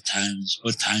lot of times,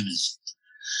 what time is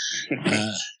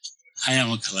it? I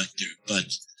am a collector, but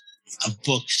of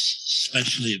books,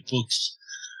 especially of books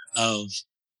of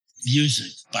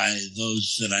music by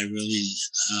those that I really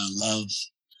love.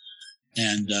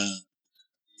 And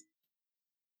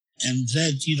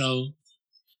then,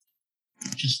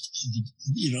 just,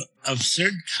 of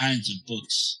certain kinds of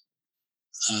books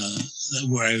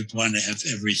where I would want to have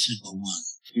every single one.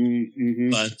 Mm-hmm.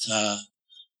 But,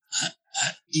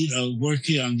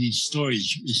 working on these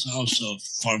stories is also a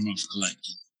form of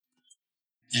collecting.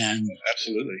 And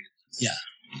absolutely. Yeah.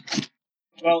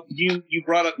 Well, you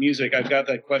brought up music. I've got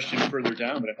that question further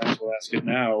down, but I might as well ask it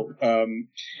now.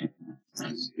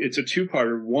 It's a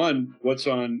two-parter. One, what's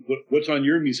on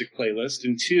your music playlist?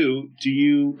 And two, do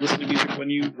you listen to music when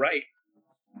you write?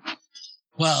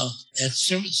 Well, at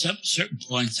certain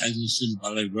points I listened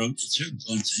while I wrote. At certain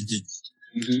points I didn't.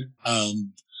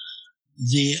 Mm-hmm.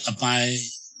 My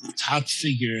top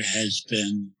figure has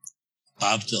been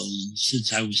Bob Dylan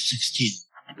since I was 16.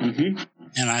 Mm-hmm.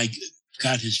 And I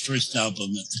got his first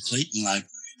album at the Clayton Library.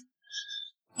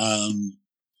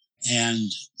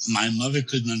 And my mother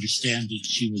couldn't understand it.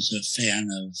 She was a fan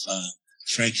of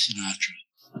Frank Sinatra.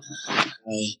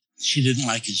 She didn't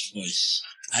like his voice.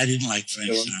 I didn't like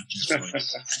Frank Sinatra's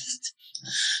voice.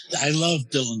 I love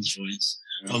Dylan's voice,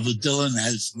 although Dylan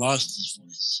has lost his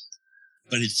voice.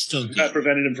 But it's still good. That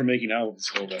prevented him from making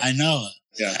albums. I know.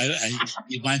 Yeah.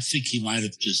 You might think he might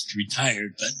have just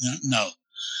retired, but no.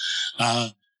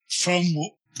 From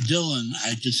Dylan,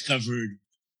 I discovered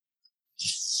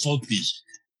folk music.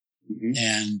 Mm-hmm.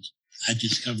 And I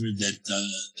discovered that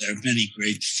there are many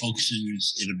great folk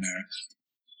singers in America.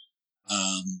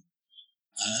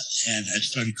 And I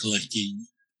started collecting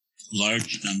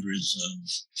large numbers of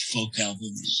folk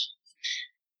albums.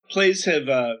 Plays have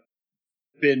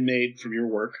been made from your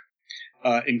work,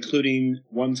 including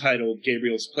one titled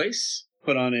Gabriel's Place,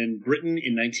 put on in Britain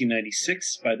in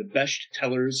 1996 by the Besht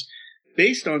Tellers,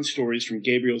 based on stories from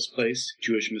Gabriel's Place,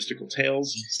 Jewish mystical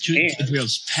tales.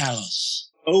 Gabriel's Palace.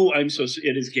 Oh,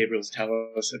 it is Gabriel's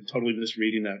Palace. I'm totally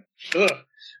misreading that. Ugh.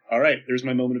 All right, there's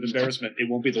my moment of embarrassment. It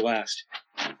won't be the last.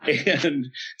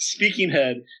 And Speaking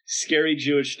Head, Scary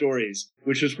Jewish Stories,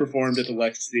 which was performed at the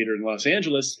Lex Theater in Los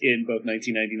Angeles in both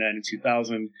 1999 and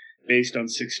 2000, based on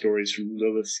 6 stories from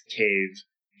Lilith's Cave,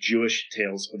 Jewish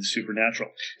Tales of the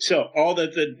Supernatural. So all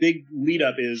that the big lead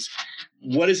up is,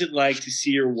 what is it like to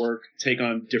see your work take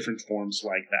on different forms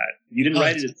like that? You didn't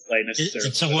write it as a play necessarily.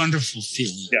 It's a wonderful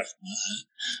feeling. Yeah.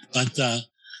 But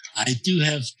I do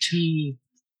have 2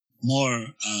 more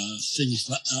things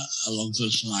along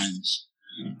those lines.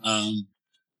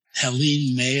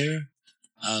 Helene Mayer,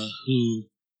 who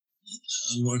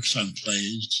works on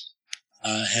plays,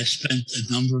 has spent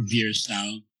a number of years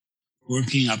now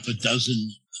working up a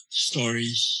dozen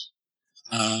stories.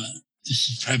 This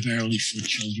is primarily for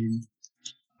children,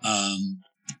 and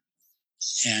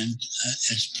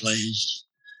as plays.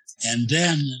 And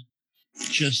then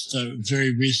just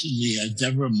very recently,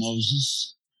 Deborah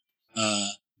Moses,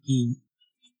 who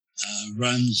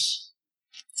runs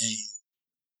a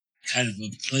kind of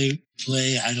a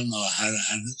play. I don't know how to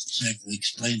exactly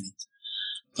explain it,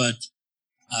 but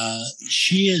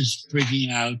she is bringing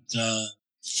out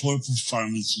 4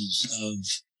 performances of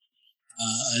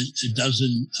a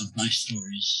dozen of my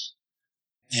stories,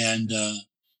 and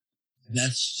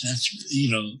that's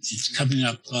it's coming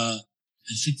up.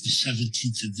 I think the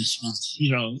 17th of this month.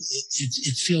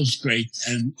 It feels great,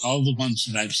 and all the ones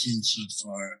that I've seen so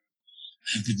far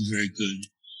have been very good.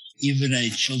 Even a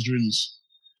children's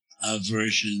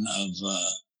version of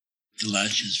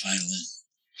Elisha's Violin.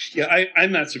 Yeah,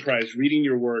 I'm not surprised. Reading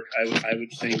your work, I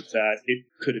would think that it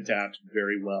could adapt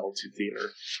very well to theater.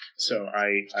 So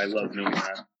I love knowing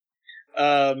that.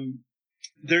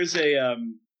 there's a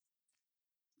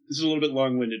this is a little bit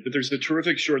long-winded, but there's a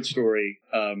terrific short story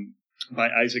by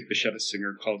Isaac Bashevis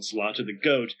Singer called Zlata the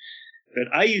Goat that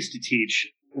I used to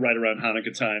teach right around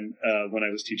Hanukkah time when I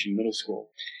was teaching middle school.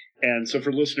 And so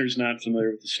for listeners not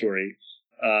familiar with the story,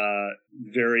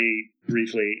 very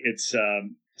briefly, it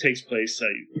takes place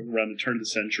around the turn of the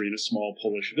century in a small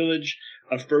Polish village.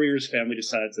 A furrier's family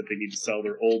decides that they need to sell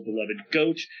their old beloved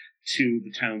goat to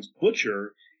the town's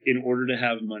butcher in order to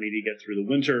have money to get through the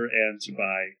winter and to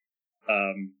buy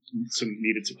some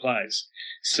needed supplies.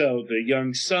 So the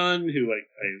young son, who I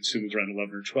assume is around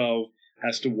 11 or 12,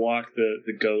 has to walk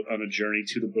the goat on a journey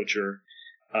to the butcher,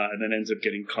 and then ends up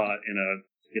getting caught in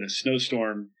a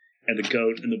snowstorm. And the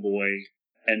goat and the boy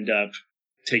end up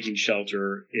taking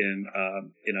shelter in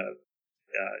a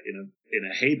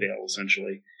hay bale,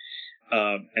 essentially,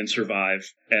 and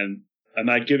survive. And I'm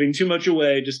not giving too much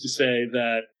away, just to say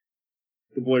that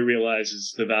the boy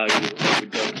realizes the value of the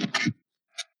goat.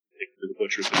 The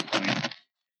butcher at this point,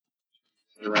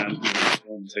 around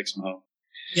and takes him home.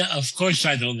 Yeah, of course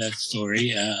I know that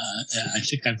story. I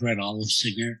think I've read all of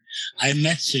Singer. I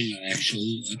met Singer,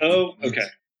 actually. Oh, okay.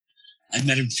 I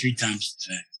met him 3 times,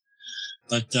 in fact.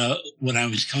 But when I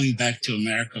was coming back to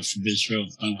America from Israel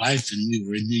with my wife, and we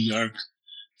were in New York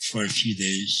for a few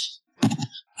days,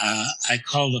 I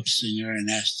called up Singer and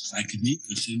asked if I could meet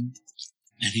with him.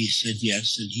 And he said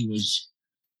yes, and he was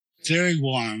very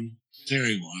warm,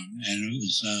 and it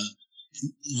was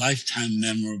a lifetime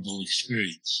memorable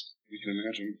experience. You can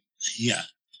imagine. Yeah.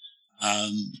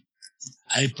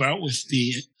 I brought with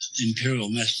me Imperial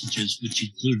Messages, which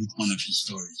included one of his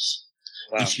stories,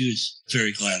 which he was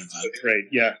very glad about. That's great,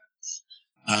 yeah.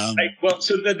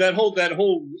 So that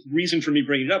whole reason for me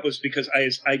bringing it up was because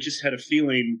I just had a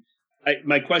feeling.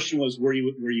 My question was, were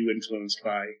you influenced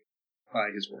by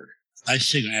his work? I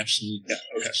Singer, absolutely.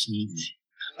 Yeah, okay. Absolutely.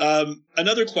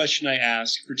 Another question I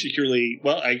ask, particularly,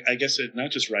 well, I guess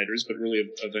not just writers, but really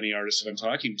of any artist that I'm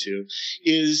talking to,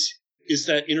 is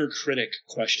that inner critic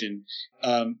question.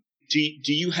 Do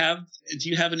you have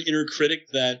an inner critic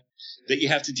that you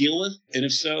have to deal with, and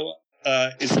if so,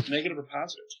 is it negative or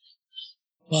positive?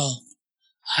 Well,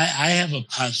 I have a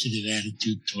positive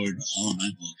attitude toward all of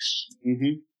my books.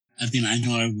 Mm-hmm. I mean, I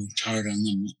know I worked hard on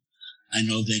them. I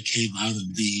know they came out of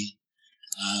me.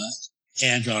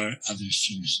 And our other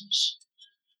sources.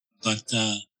 But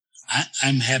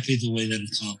I'm happy the way that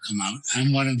it's all come out.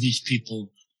 I'm one of these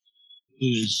people who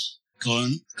is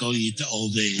going into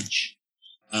old age,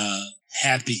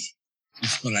 happy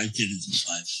with what I did in this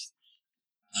life.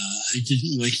 I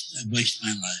didn't waste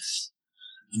my life.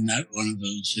 I'm not one of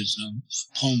those. There's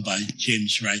a poem by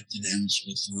James Wright that ends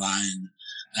with the line,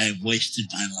 "I have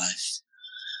wasted my life."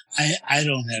 I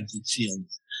don't have the feeling.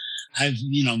 I've,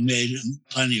 made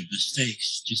plenty of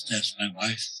mistakes, just ask my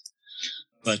wife.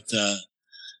 But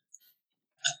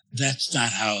that's not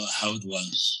how it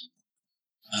was.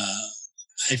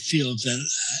 I feel that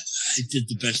I did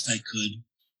the best I could,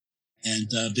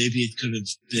 and maybe it could have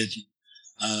been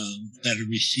better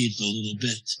received a little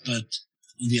bit. But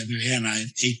on the other hand, I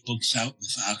have 8 books out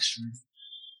with Oxford,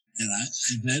 and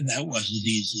that wasn't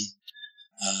easy,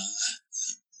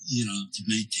 to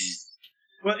maintain.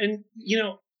 Well, and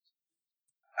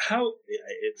how,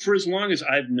 for as long as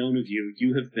I've known of you,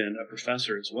 you have been a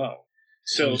professor as well.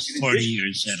 So 40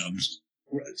 years at Umsl.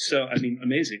 So, I mean,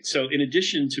 amazing. So in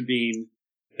addition to being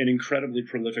an incredibly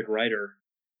prolific writer,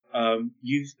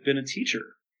 you've been a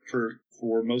teacher for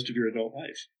most of your adult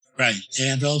life. Right.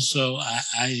 And also,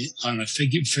 I on a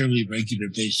fairly regular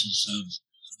basis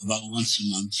of about once a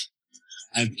month,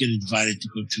 I get invited to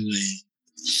go to a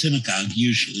synagogue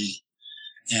usually,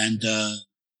 and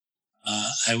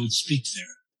I would speak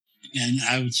there. And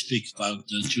I would speak about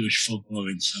Jewish folklore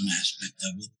in some aspect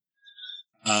of it.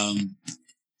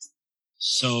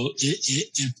 So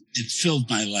it filled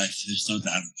my life. There's no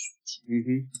doubt about it.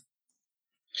 Mm-hmm.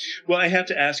 Well, I have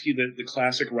to ask you the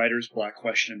classic writer's block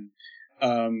question.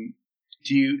 Do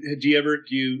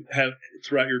you have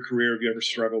throughout your career, have you ever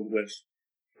struggled with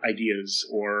ideas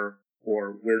or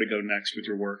where to go next with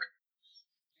your work?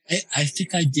 I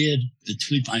think I did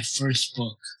between my first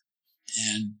book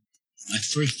and my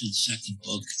first and second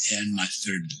book and my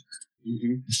third book.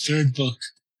 Mm-hmm. The third book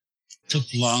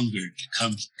took longer to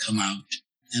come out,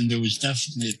 and there was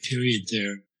definitely a period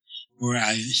there where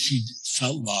I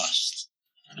felt lost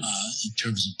in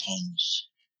terms of poems.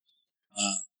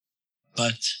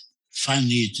 But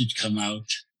finally, it did come out.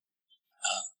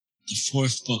 The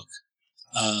fourth book,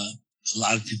 a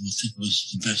lot of people think was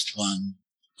the best one,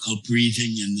 called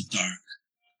Breathing in the Dark.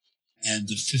 And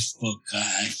the fifth book,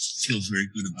 I feel very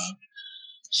good about.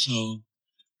 So,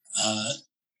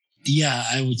 Yeah,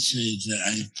 I would say that I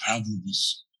had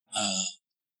problems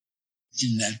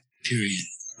in that period,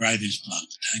 writer's block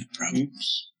type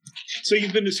problems. So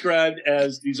you've been described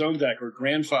as the Zondak or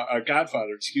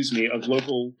godfather, of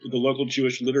the local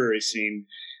Jewish literary scene,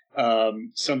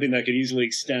 something that could easily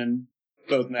extend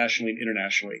both nationally and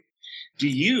internationally. Do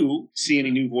you see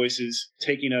any new voices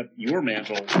taking up your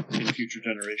mantle in future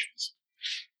generations?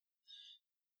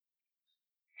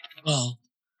 Well,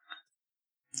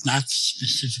 not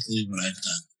specifically what I've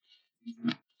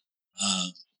done.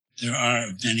 There are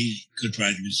many good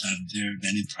writers out there,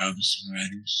 many promising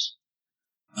writers.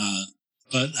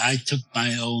 But I took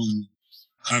my own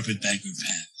carpetbagger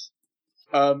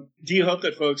path. Do you hope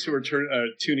that folks who are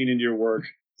tuning into your work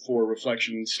for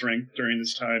reflection and strength during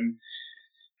this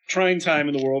trying time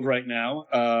in the world right now,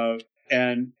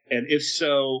 and if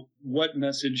so, what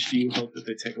message do you hope that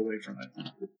they take away from it?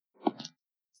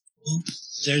 Well,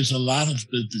 there's a lot of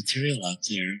good material out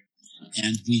there,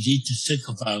 and we need to think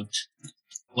about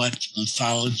what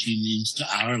mythology means to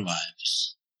our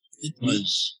lives. It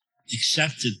was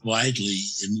accepted widely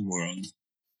in the world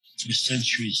for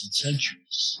centuries and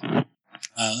centuries.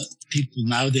 People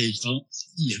nowadays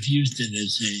have used it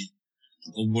as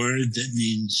a word that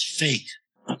means fake,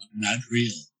 not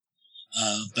real.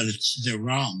 But they're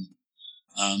wrong.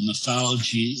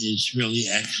 Mythology is really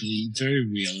actually very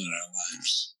real in our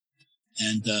lives.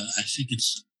 And I think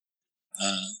it's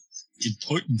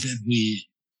important that we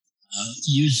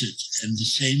use it. And the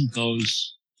same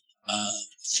goes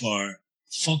for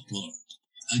folklore.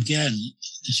 Again,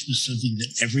 this was something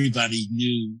that everybody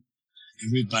knew,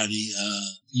 everybody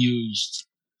used,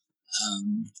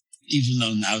 even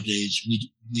though nowadays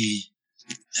we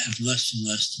have less and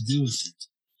less to do with it.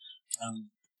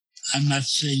 I'm not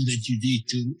saying that you need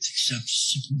to accept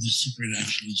the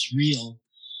supernatural as real,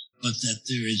 but that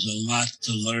there is a lot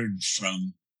to learn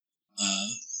from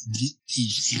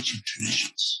these ancient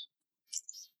traditions.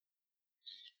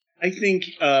 I think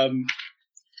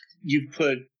you've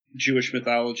put Jewish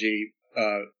mythology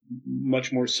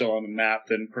much more so on the map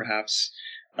than perhaps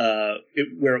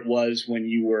where it was when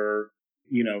you were,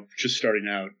 just starting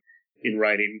out in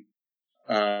writing.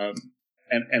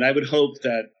 And I would hope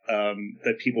that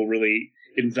that people really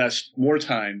invest more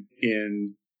time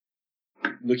in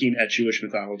looking at Jewish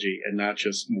mythology and not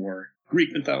just more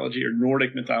Greek mythology or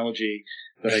Nordic mythology.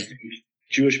 But I think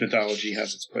Jewish mythology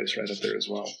has its place right up there as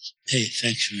well. Hey,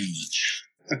 thanks very much.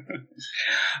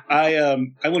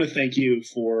 I want to thank you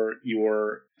for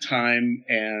your time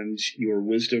and your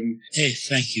wisdom. Hey,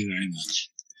 thank you very much.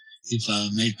 You've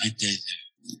made my day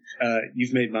there.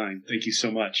 You've made mine. Thank you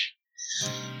so much.